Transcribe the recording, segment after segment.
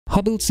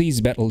Hubble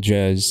sees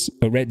Betelgeuse,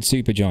 a red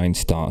supergiant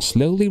star,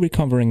 slowly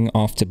recovering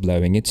after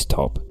blowing its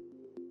top.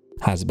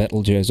 Has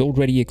Betelgeuse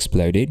already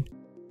exploded?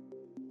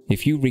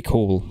 If you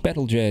recall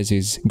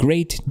Betelgeuse's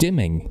great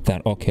dimming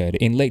that occurred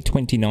in late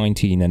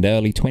 2019 and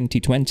early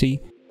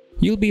 2020,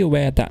 you'll be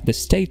aware that the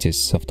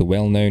status of the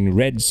well-known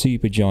red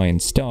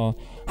supergiant star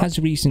has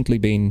recently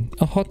been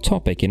a hot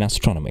topic in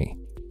astronomy.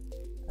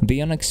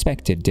 The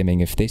unexpected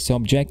dimming of this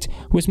object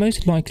was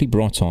most likely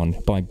brought on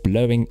by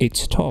blowing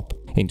its top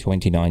in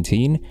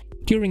 2019,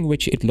 during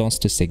which it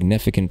lost a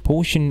significant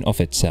portion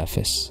of its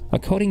surface,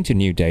 according to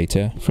new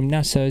data from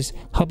NASA's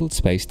Hubble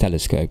Space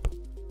Telescope.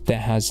 There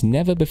has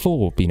never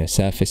before been a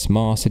surface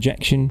mass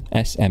ejection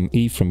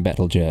 (SME) from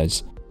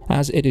Betelgeuse,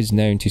 as it is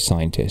known to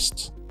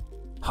scientists.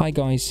 Hi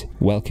guys,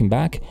 welcome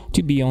back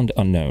to Beyond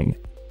Unknown.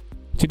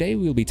 Today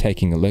we'll be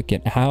taking a look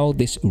at how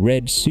this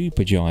red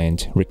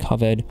supergiant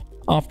recovered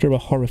after a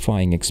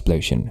horrifying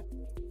explosion.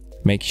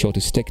 Make sure to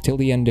stick till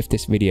the end of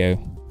this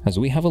video, as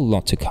we have a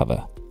lot to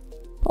cover.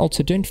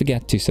 Also, don't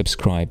forget to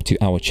subscribe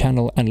to our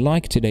channel and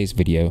like today's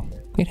video,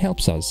 it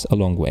helps us a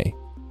long way.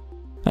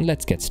 And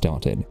let's get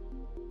started.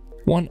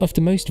 One of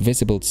the most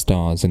visible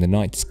stars in the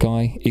night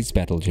sky is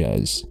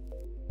Betelgeuse,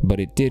 but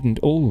it didn't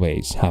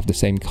always have the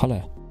same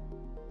color.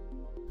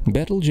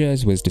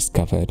 Betelgeuse was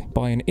discovered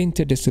by an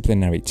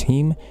interdisciplinary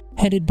team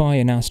headed by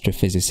an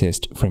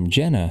astrophysicist from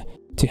Jena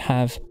to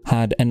have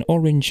had an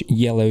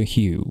orange-yellow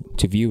hue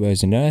to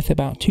viewers on Earth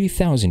about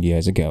 2,000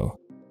 years ago.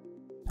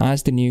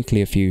 As the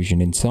nuclear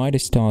fusion inside a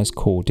star's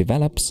core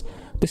develops,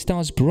 the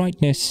star's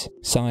brightness,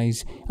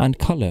 size, and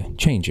color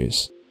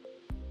changes.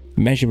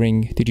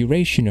 Measuring the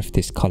duration of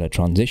this color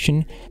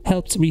transition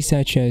helps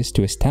researchers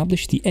to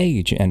establish the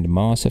age and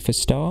mass of a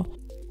star,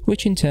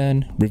 which in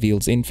turn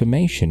reveals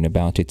information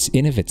about its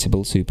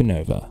inevitable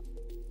supernova.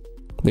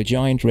 The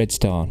giant red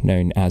star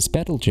known as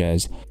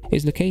Betelgeuse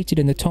is located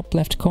in the top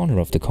left corner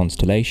of the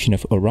constellation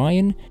of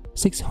Orion,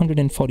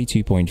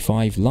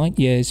 642.5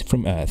 light-years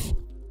from Earth.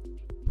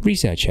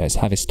 Researchers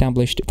have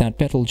established that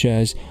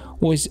Betelgeuse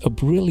was a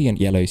brilliant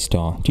yellow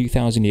star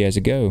 2,000 years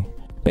ago,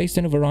 based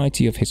on a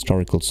variety of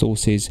historical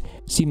sources.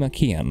 Sima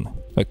Qian,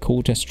 a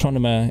court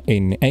astronomer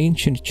in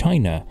ancient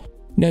China,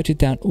 noted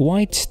that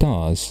white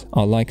stars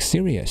are like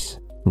Sirius,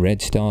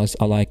 red stars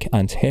are like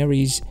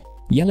Antares,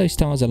 yellow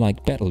stars are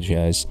like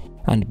Betelgeuse,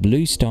 and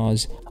blue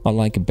stars are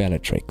like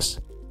Bellatrix.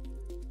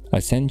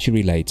 A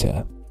century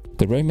later,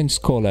 the Roman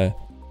scholar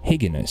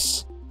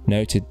Hyginus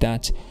noted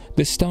that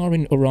the star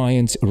in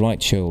Orion's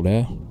right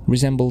shoulder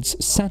resembles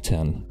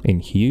Saturn in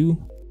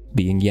hue,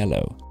 being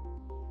yellow.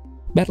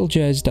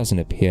 Betelgeuse doesn't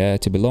appear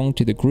to belong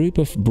to the group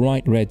of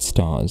bright red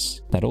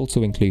stars that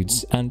also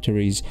includes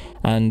Antares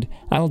and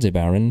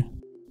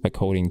Aldebaran,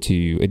 according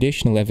to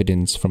additional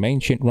evidence from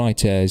ancient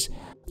writers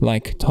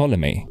like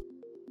Ptolemy.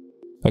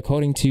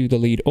 According to the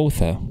lead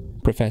author,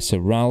 Professor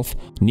Ralph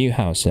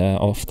Neuhauser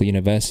of the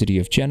University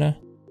of Jena,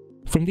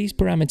 from these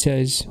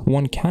parameters,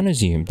 one can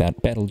assume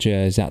that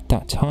Betelgeuse at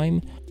that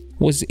time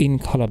was in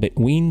color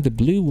between the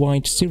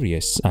blue-white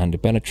Sirius and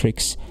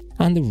Bellatrix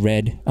and the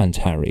red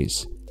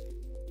Antares.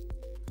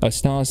 A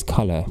star's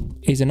color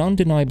is an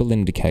undeniable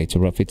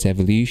indicator of its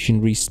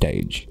evolutionary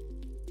stage.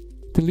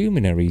 The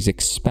luminaries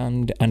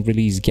expand and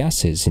release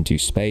gases into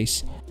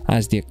space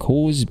as their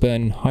cores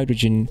burn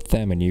hydrogen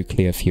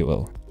thermonuclear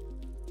fuel.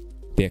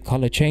 Their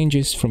color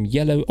changes from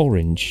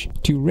yellow-orange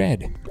to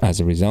red as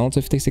a result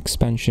of this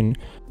expansion,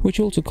 which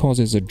also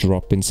causes a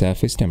drop in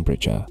surface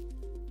temperature.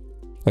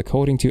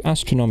 According to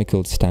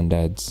astronomical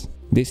standards,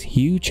 this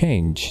hue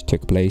change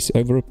took place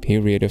over a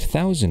period of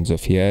thousands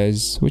of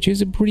years, which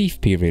is a brief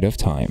period of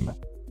time.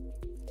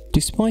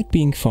 Despite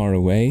being far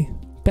away,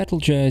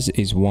 Betelgeuse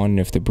is one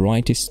of the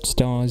brightest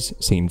stars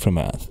seen from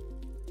Earth.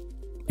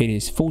 It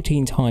is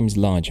 14 times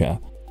larger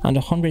and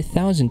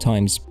 100,000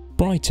 times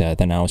brighter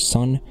than our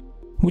Sun,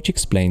 which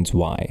explains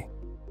why.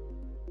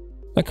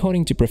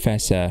 According to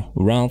Professor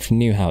Ralph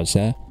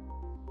Neuhauser,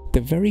 the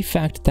very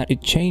fact that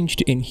it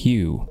changed in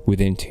hue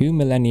within 2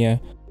 millennia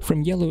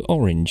from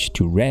yellow-orange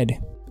to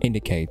red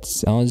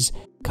indicates us,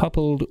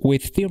 coupled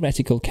with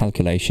theoretical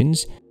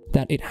calculations,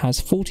 that it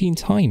has 14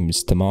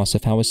 times the mass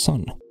of our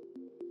Sun.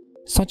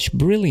 Such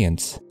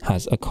brilliance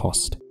has a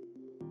cost.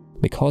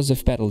 Because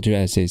of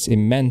Betelgeuse's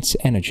immense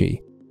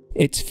energy,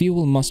 its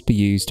fuel must be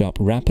used up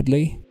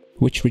rapidly,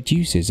 which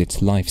reduces its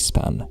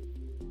lifespan.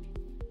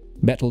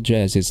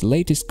 Betelgeuse's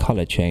latest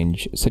color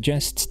change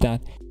suggests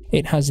that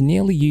it has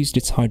nearly used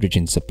its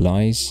hydrogen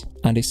supplies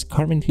and is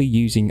currently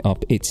using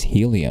up its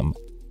helium.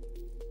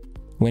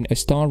 When a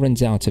star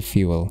runs out of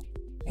fuel,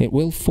 it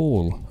will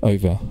fall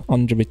over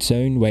under its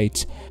own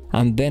weight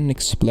and then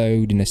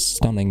explode in a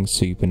stunning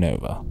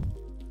supernova.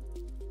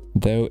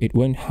 Though it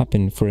won't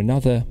happen for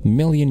another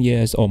million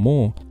years or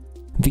more,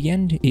 the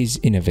end is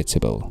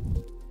inevitable.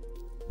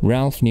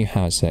 Ralph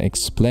Neuhauser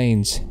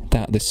explains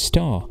that the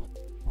star,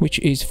 which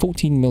is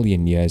 14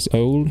 million years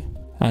old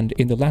and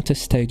in the latter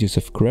stages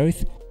of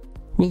growth,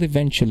 will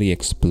eventually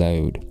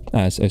explode,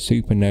 as a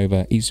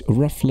supernova is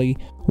roughly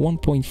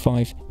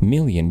 1.5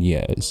 million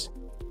years.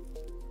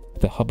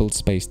 The Hubble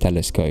Space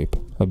Telescope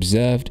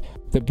observed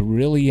the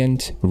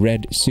brilliant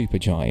red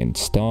supergiant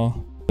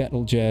star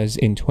Betelgeuse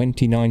in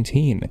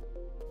 2019,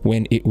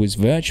 when it was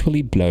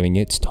virtually blowing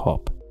its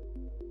top.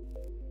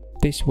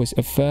 This was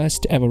a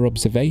first ever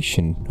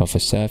observation of a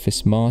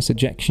surface mass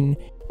ejection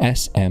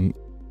SM.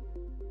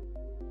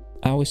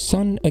 Our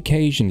Sun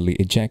occasionally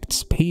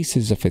ejects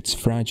pieces of its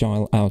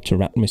fragile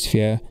outer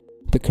atmosphere,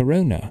 the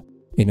corona,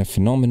 in a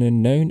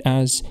phenomenon known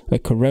as a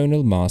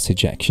coronal mass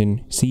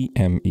ejection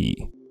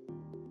CME.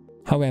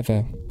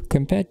 However,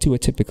 compared to a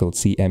typical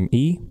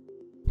CME,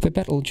 the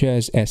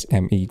Betelgeuse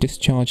SME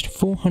discharged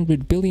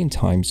 400 billion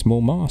times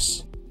more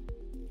mass.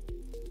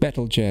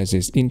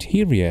 Betelgeuse's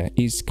interior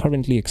is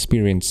currently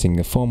experiencing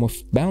a form of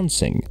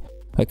bouncing,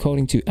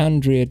 according to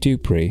Andrea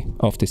Dupree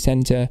of the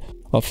Center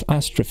of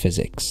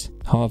Astrophysics,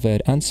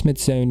 Harvard and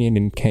Smithsonian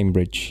in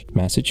Cambridge,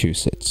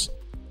 Massachusetts.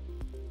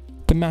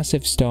 The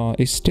massive star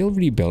is still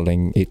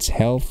rebuilding its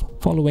health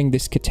following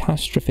this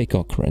catastrophic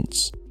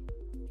occurrence.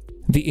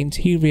 The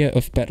interior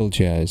of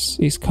Betelgeuse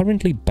is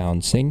currently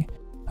bouncing,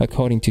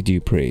 according to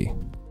Dupree.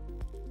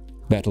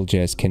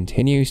 Betelgeuse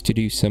continues to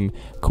do some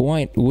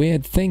quite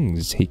weird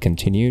things, he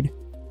continued.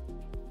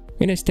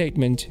 In a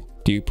statement,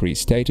 Dupree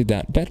stated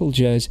that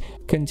Betelgeuse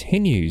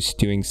continues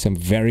doing some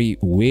very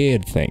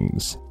weird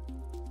things.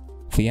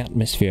 The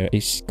atmosphere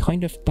is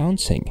kind of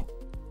bouncing.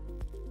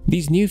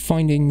 These new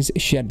findings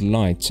shed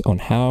light on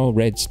how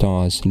red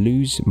stars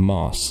lose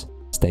mass,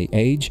 they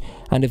age,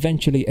 and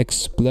eventually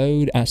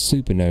explode as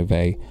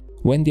supernovae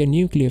when their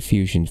nuclear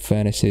fusion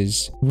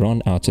furnaces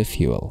run out of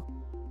fuel.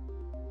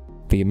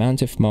 The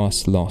amount of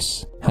mass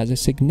loss has a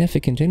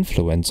significant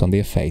influence on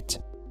their fate.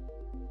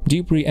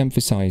 Dupree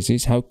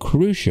emphasizes how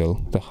crucial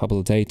the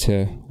Hubble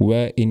data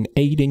were in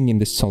aiding in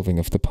the solving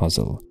of the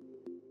puzzle.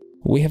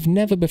 We have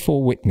never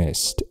before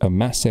witnessed a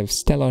massive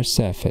stellar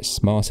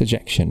surface mass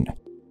ejection.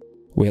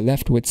 We're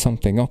left with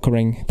something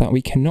occurring that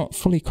we cannot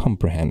fully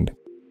comprehend.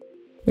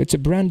 It's a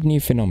brand new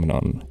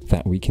phenomenon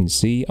that we can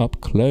see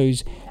up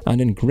close and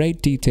in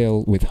great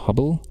detail with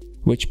Hubble,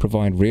 which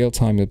provide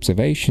real-time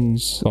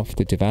observations of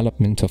the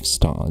development of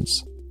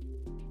stars.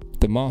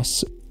 The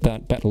mass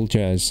that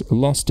Betelgeuse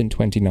lost in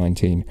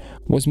 2019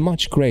 was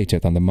much greater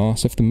than the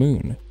mass of the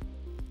Moon.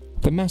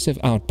 The massive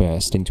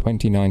outburst in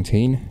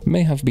 2019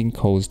 may have been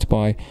caused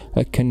by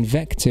a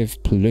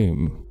convective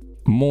plume,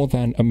 more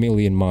than 1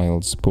 million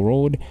miles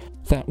broad,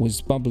 that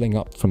was bubbling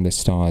up from the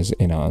star's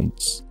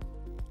innards.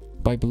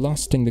 By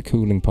blasting the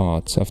cooling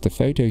parts of the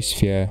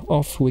photosphere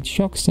off with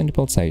shocks and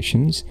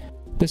pulsations,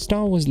 the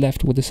star was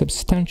left with a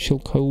substantial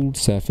cold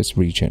surface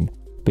region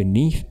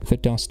beneath the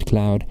dust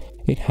cloud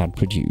it had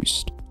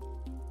produced.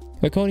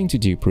 According to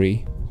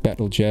Dupree,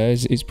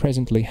 Betelgeuse is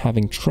presently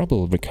having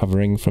trouble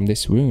recovering from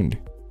this wound.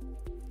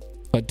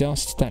 A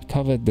dust that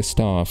covered the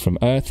star from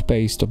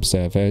Earth-based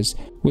observers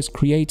was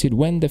created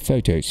when the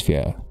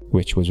photosphere,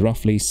 which was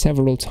roughly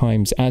several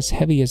times as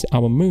heavy as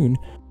our Moon,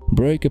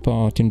 broke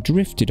apart and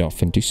drifted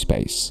off into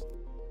space.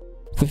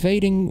 The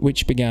fading,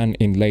 which began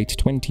in late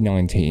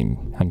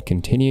 2019 and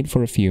continued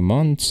for a few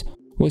months,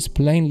 was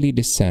plainly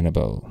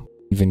discernible,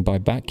 even by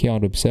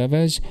backyard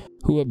observers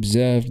who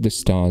observed the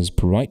star's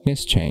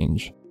brightness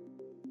change.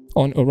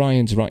 On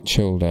Orion's right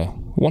shoulder,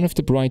 one of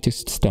the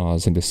brightest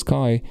stars in the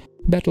sky,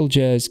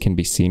 Betelgeuse can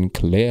be seen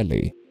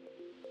clearly.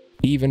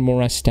 Even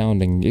more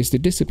astounding is the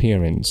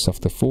disappearance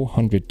of the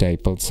 400-day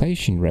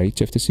pulsation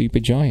rate of the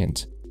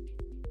supergiant.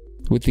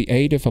 With the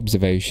aid of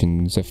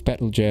observations of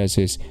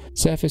Betelgeuse's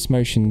surface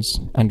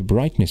motions and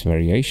brightness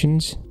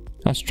variations,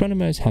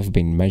 astronomers have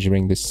been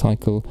measuring this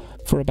cycle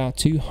for about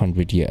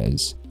 200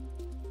 years.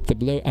 The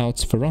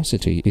blowout's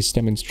ferocity is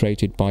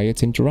demonstrated by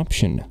its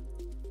interruption.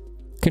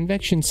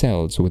 Convection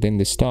cells within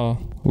the star,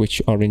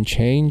 which are in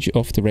change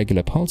of the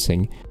regular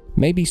pulsing,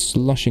 may be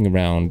sloshing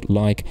around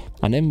like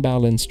an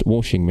imbalanced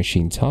washing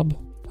machine tub,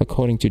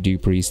 according to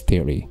Dupree's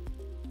theory.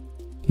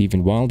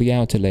 Even while the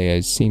outer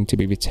layers seem to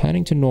be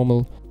returning to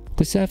normal,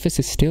 the surface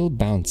is still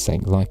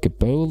bouncing like a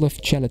bowl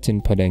of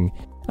gelatin pudding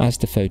as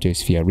the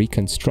photosphere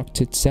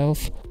reconstructs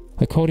itself,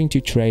 according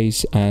to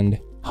trace and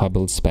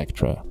Hubble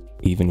spectra.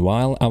 Even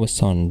while our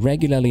Sun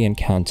regularly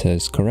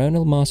encounters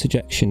coronal mass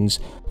ejections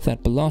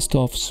that blast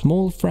off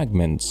small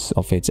fragments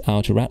of its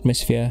outer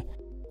atmosphere,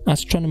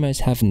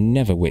 astronomers have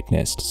never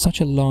witnessed such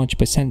a large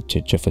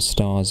percentage of a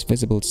star's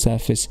visible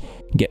surface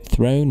get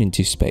thrown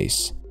into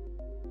space.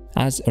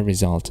 As a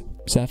result,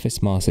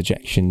 surface mass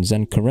ejections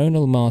and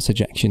coronal mass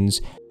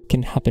ejections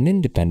can happen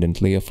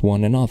independently of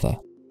one another.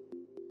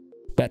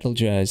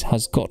 Betelgeuse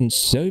has gotten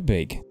so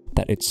big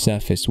that its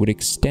surface would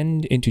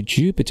extend into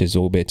Jupiter's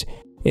orbit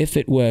if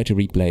it were to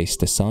replace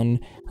the Sun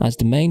as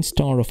the main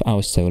star of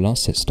our solar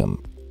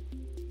system.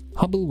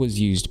 Hubble was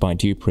used by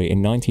Dupree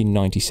in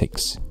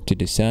 1996 to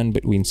discern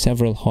between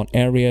several hot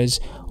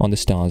areas on the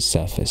star's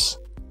surface.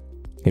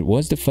 It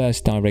was the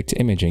first direct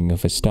imaging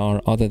of a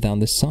star other than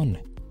the Sun.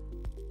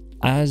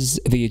 As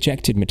the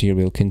ejected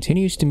material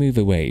continues to move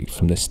away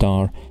from the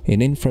star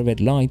in infrared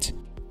light,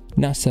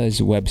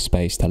 NASA's Webb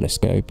Space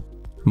Telescope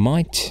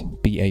might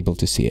be able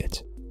to see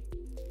it.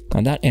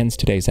 And that ends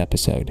today's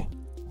episode.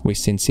 We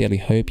sincerely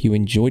hope you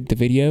enjoyed the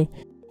video,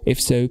 If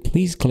so,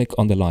 please click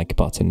on the like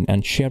button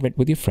and share it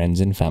with your friends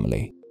and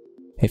family.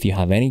 If you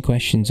have any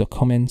questions or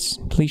comments,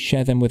 please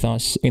share them with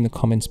us in the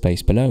comment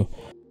space below.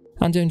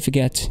 And don't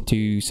forget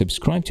to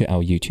subscribe to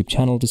our YouTube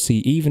channel to see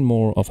even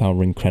more of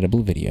our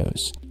incredible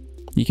videos.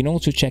 You can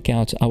also check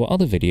out our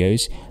other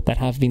videos that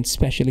have been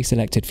specially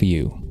selected for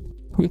you.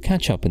 We'll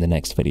catch up in the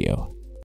next video.